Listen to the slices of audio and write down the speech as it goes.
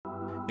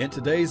In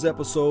today's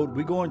episode,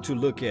 we're going to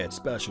look at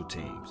special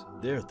teams.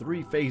 There are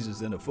three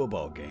phases in a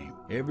football game.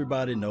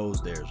 Everybody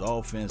knows there's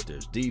offense,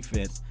 there's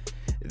defense,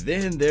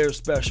 then there's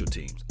special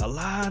teams. A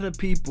lot of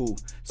people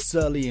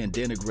sully and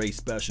denigrate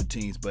special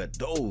teams, but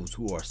those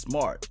who are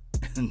smart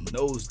and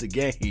knows the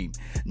game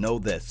know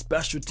that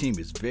special team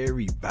is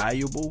very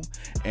valuable,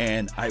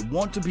 and I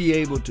want to be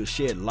able to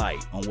shed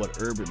light on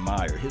what Urban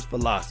Meyer, his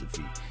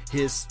philosophy,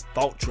 his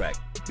thought track,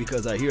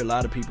 because I hear a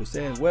lot of people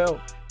saying, well,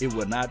 it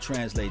will not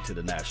translate to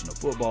the National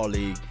Football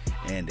League,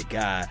 and the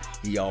guy,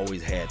 he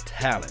always had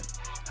talent.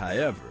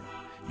 However,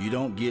 you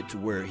don't get to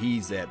where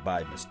he's at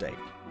by mistake.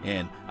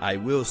 And I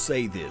will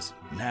say this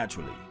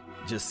naturally,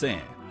 just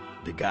saying,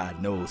 the guy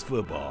knows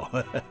football.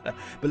 But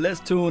let's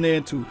tune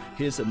in to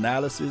his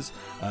analysis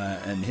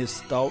and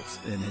his thoughts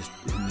and his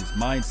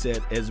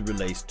mindset as it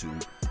relates to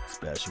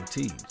special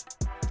teams.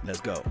 Let's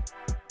go.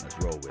 Let's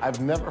roll with it.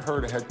 I've never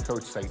heard a head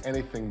coach say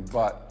anything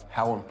but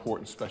how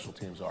important special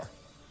teams are.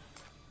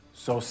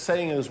 So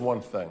saying it is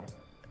one thing.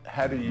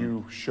 How do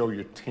you show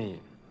your team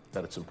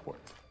that it's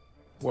important?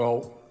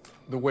 Well,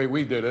 the way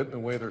we did it, and the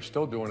way they're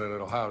still doing it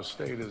at Ohio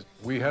State, is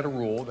we had a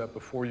rule that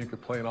before you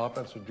could play an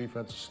offensive or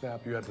defensive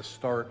snap, you had to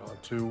start on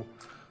two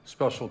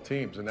special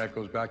teams. And that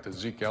goes back to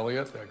Zeke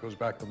Elliott, that goes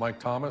back to Mike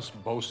Thomas,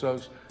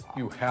 Bosa's.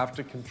 You have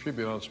to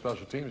contribute on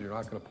special teams. You're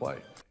not going to play.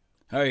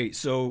 All right,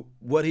 so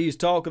what he's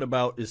talking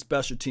about is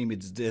special team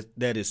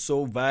that is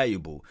so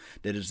valuable,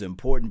 that is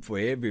important for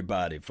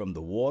everybody, from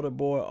the water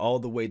boy all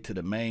the way to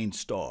the main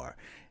star.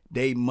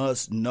 They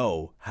must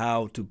know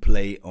how to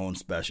play on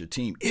special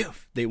team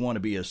if they want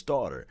to be a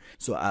starter.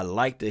 So I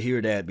like to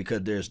hear that,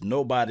 because there's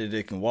nobody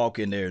that can walk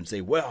in there and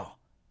say, well,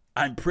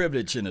 I'm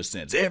privileged in a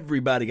sense.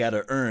 Everybody got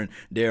to earn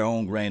their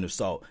own grain of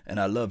salt, and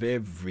I love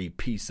every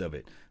piece of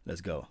it.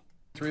 Let's go.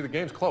 The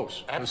game's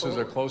close. Absolutely.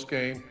 This is a close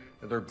game,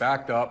 and they're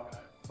backed up.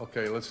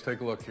 Okay, let's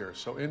take a look here.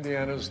 So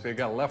they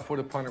got a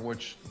left-footed punter,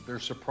 which they're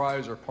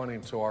surprised are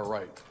punting to our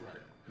right.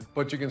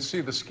 But you can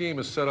see the scheme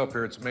is set up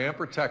here. It's man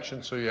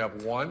protection, so you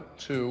have 1,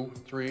 2,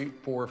 3,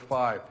 4,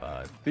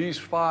 5. These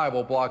 5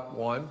 will block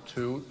 1,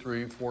 2,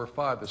 3, 4,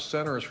 5. The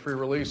center is free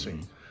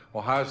releasing.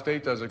 Ohio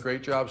State does a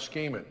great job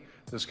scheming.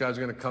 This guy's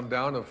going to come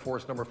down to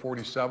force number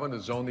 47 to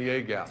zone the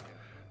A gap.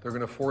 They're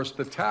going to force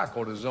the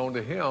tackle to zone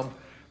to him.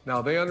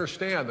 Now, they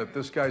understand that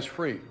this guy's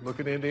free. Look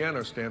at Indiana,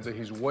 understands that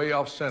he's way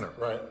off center.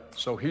 Right.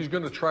 So he's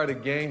going to try to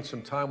gain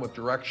some time with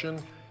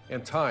direction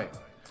and time.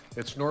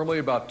 It's normally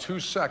about 2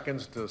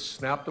 seconds to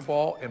snap the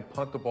ball and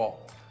punt the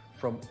ball.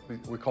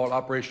 We call it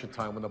operation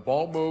time. When the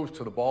ball moves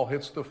to the ball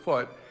hits the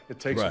foot, it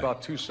takes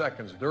about 2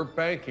 seconds. They're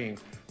banking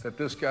that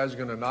this guy's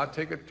going to not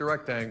take a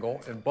direct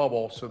angle and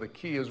bubble. So the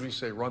key is, we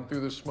say, run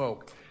through the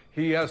smoke.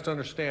 He has to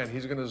understand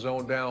he's going to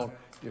zone down.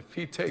 If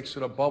he takes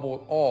it a bubble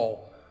at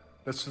all,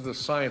 this is the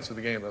science of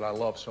the game that I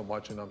love so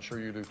much, and I'm sure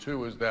you do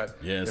too, is that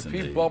if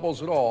he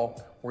bubbles at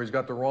all, or he's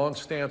got the wrong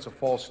stance, a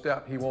false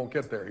step, he won't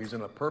get there. He's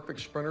in a perfect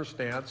sprinter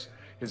stance.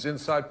 His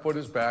inside foot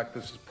is back.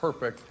 This is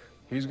perfect.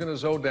 He's going to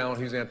zone down.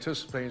 He's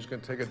anticipating he's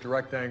going to take a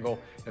direct angle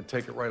and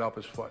take it right off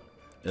his foot.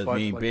 That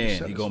means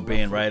bend. He's going to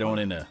bend right on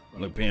in there.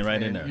 Look, bend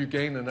right in there. You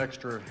gain an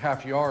extra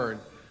half yard.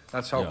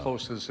 That's how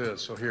close this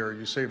is. So here,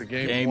 you say the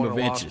game's won or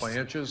lost by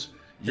inches.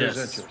 Here's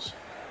inches.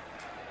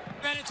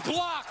 And it's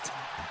blocked.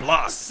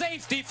 Blocked.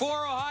 Safety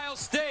for Ohio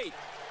State.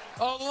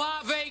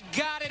 Olave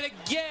got it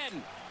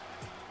again.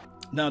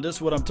 Now, this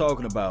is what I'm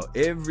talking about.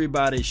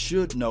 Everybody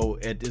should know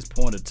at this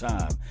point of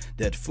time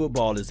that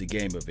football is a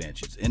game of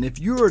inches. And if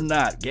you're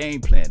not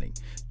game planning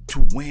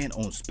to win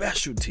on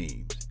special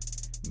teams,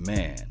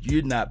 man,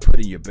 you're not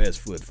putting your best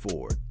foot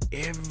forward.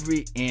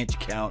 Every inch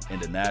count in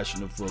the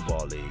National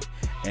Football League.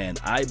 And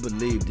I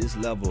believe this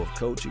level of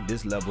coaching,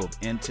 this level of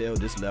intel,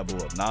 this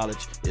level of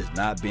knowledge is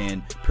not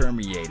being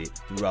permeated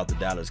throughout the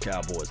Dallas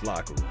Cowboys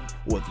locker room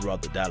or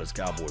throughout the Dallas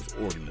Cowboys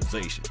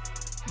organization.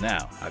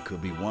 Now, I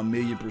could be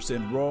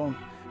 1,000,000% wrong.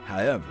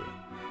 However,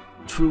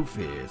 truth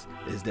is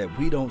that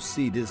we don't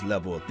see this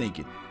level of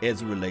thinking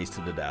as it relates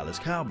to the Dallas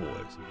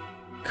Cowboys.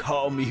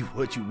 Call me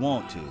what you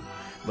want to,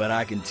 but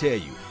I can tell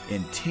you,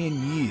 in 10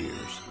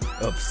 years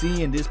of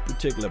seeing this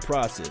particular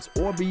process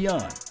or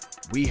beyond,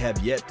 we have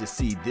yet to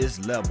see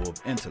this level of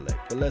intellect.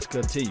 But let's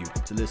continue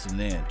to listen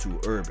in to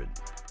Urban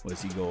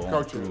as he go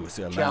on through his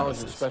analysis. Challenge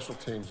in special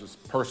teams is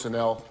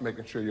personnel,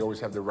 making sure you always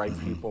have the right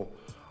people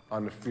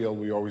on the field.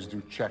 We always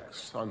do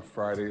checks on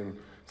Friday and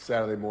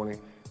Saturday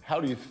morning. How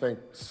do you think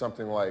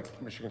something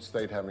like Michigan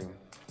State having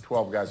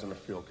 12 guys in the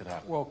field could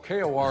happen? Well,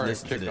 KOR and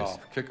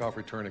kickoff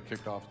return and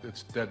kickoff,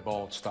 it's dead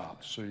ball, it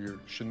stops. So you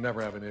should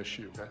never have an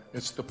issue. Okay.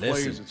 It's the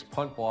plays, it's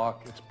punt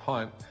block, it's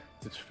punt,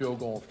 it's field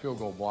goal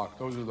block.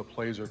 Those are the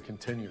plays that are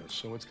continuous.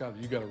 So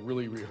you got to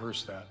really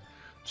rehearse that.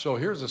 So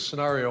here's a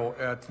scenario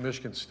at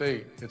Michigan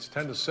State. It's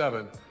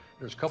 10-7.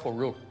 There's a couple of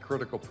real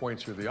critical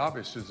points here. The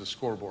obvious is the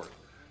scoreboard.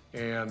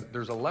 And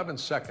there's 11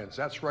 seconds.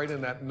 That's right in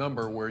that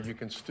number where you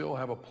can still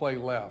have a play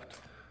left.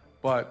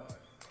 But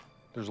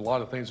there's a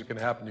lot of things that can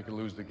happen. You can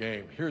lose the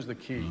game. Here's the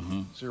key.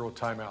 0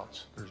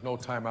 timeouts. There's no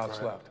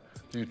timeouts left.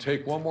 Do you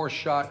take one more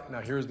shot?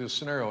 Now here's the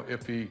scenario.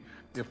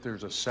 If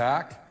there's a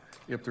sack,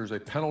 if there's a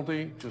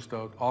penalty, just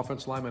an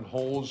offense lineman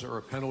holds or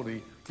a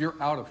penalty, you're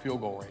out of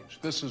field goal range.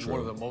 This is one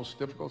of the most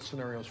difficult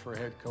scenarios for a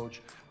head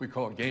coach. We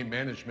call it game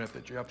management,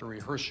 that you have to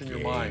rehearse in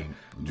your mind.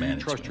 Do you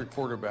trust your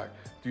quarterback?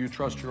 Do you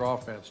trust your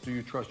offense? Do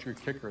you trust your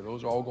kicker?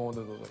 Those all go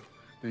into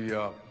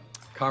the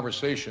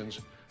conversations.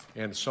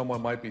 And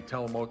someone might be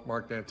telling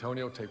Mark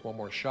D'Antonio, take one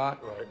more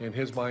shot. In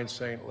his mind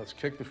saying, let's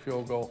kick the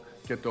field goal,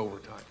 get to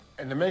overtime.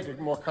 And to make it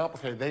more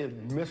complicated, they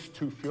had missed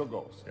 2 field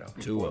goals. Yeah.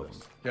 2 of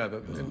them. Yeah,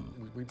 and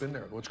we've been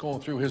there. What's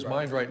going through his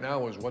mind right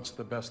now is what's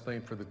the best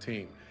thing for the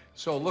team.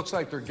 So it looks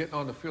like they're getting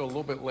on the field a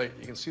little bit late.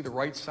 You can see the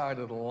right side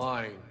of the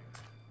line.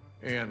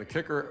 And the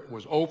kicker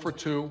was 0 for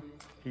 2.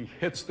 He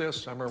hits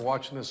this. I remember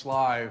watching this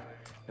live.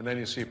 And then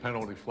you see a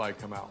penalty flag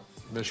come out.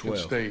 Michigan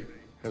State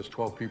has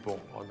 12 people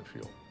on the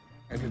field.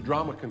 And the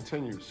drama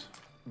continues.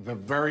 The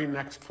very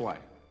next play.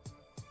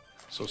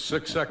 So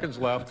 6 seconds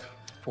left,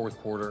 fourth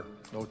quarter,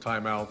 no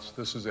timeouts.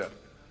 This is it.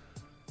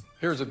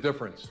 Here's a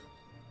difference.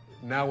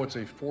 Now it's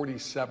a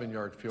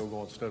 47-yard field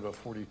goal instead of a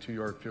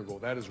 42-yard field goal.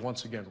 That is,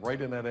 once again, right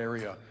in that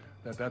area.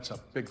 That's a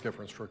big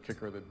difference for a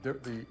kicker.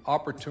 The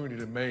opportunity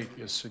to make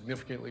is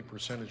significantly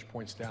percentage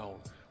points down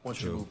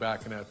once you move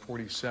back in that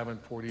 47,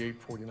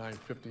 48, 49,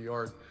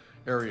 50-yard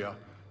area,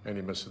 and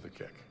he misses the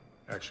kick.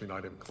 Actually, not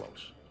even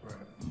close. Right.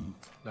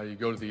 Now you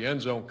go to the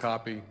end zone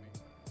copy,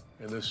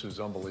 and this is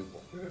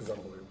unbelievable. It is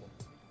unbelievable.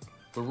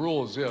 The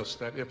rule is this,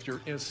 that if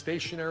you're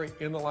stationary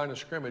in the line of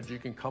scrimmage, you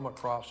can come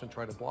across and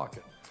try to block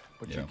it.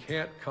 But you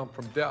can't come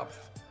from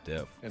depth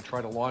and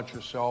try to launch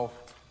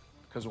yourself,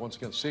 because once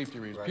again, safety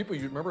reasons. People,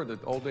 you remember the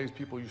old days,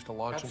 people used to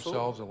launch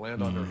themselves and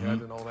land on their head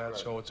and all that.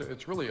 So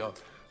it's really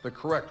the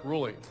correct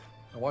ruling.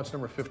 And watch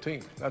number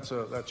 15. That's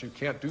you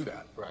can't do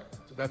that. Right.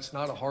 So that's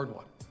not a hard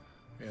one.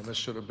 And this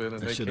should have been,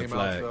 and they should have came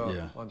out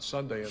flagged, on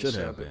Sunday and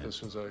said that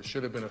this was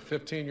should have been a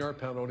 15-yard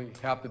penalty,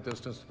 half the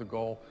distance to the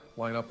goal,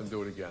 line up and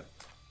do it again.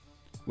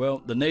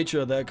 Well, the nature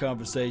of that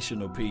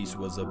conversational piece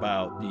was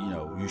about,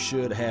 you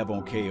should have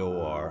on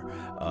KOR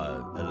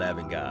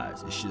 11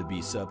 guys. It should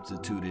be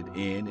substituted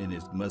in, and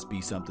it must be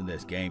something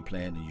that's game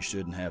planned, and you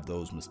shouldn't have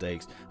those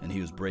mistakes. And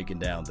he was breaking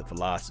down the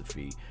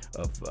philosophy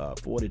of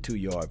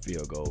 42-yard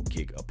field goal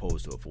kick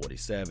opposed to a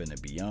 47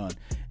 and beyond.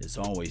 It's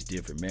always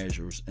different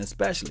measures,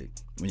 especially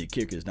when your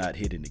kicker is not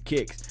hitting the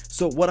kicks.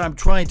 So what I'm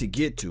trying to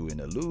get to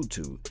and allude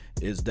to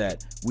is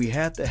that we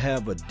have to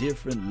have a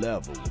different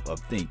level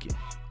of thinking.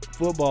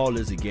 Football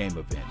is a game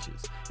of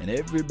inches, and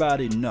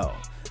everybody know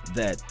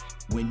that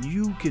when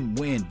you can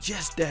win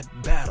just that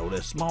battle,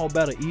 that small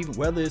battle, even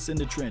whether it's in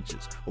the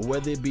trenches or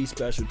whether it be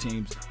special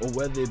teams or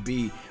whether it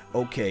be,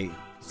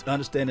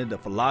 understanding the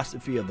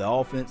philosophy of the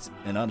offense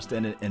and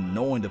understanding and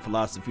knowing the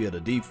philosophy of the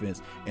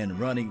defense and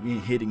running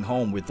and hitting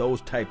home with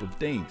those type of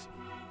things,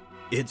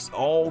 it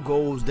all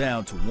goes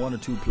down to 1 or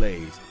 2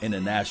 plays in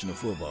a national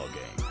football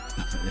game.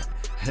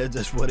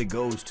 That's what it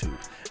goes to.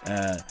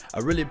 I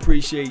really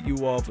appreciate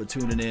you all for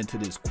tuning in to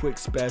this quick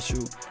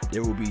special.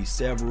 There will be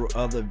several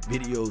other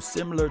videos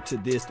similar to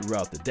this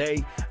throughout the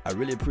day. I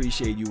really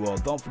appreciate you all.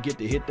 Don't forget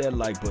to hit that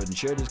like button,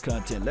 share this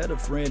content, let a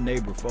friend,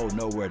 neighbor, foe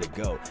know where to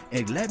go.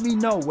 And let me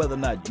know whether or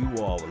not you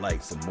all would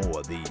like some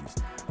more of these,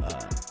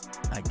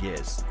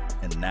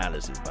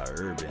 analysis by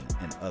Urban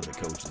and other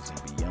coaches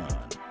and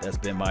beyond. That's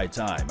been my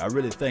time. I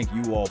really thank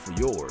you all for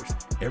yours.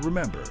 And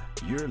remember,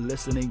 you're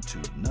listening to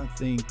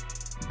nothing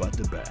but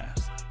the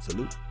best.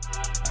 Salute.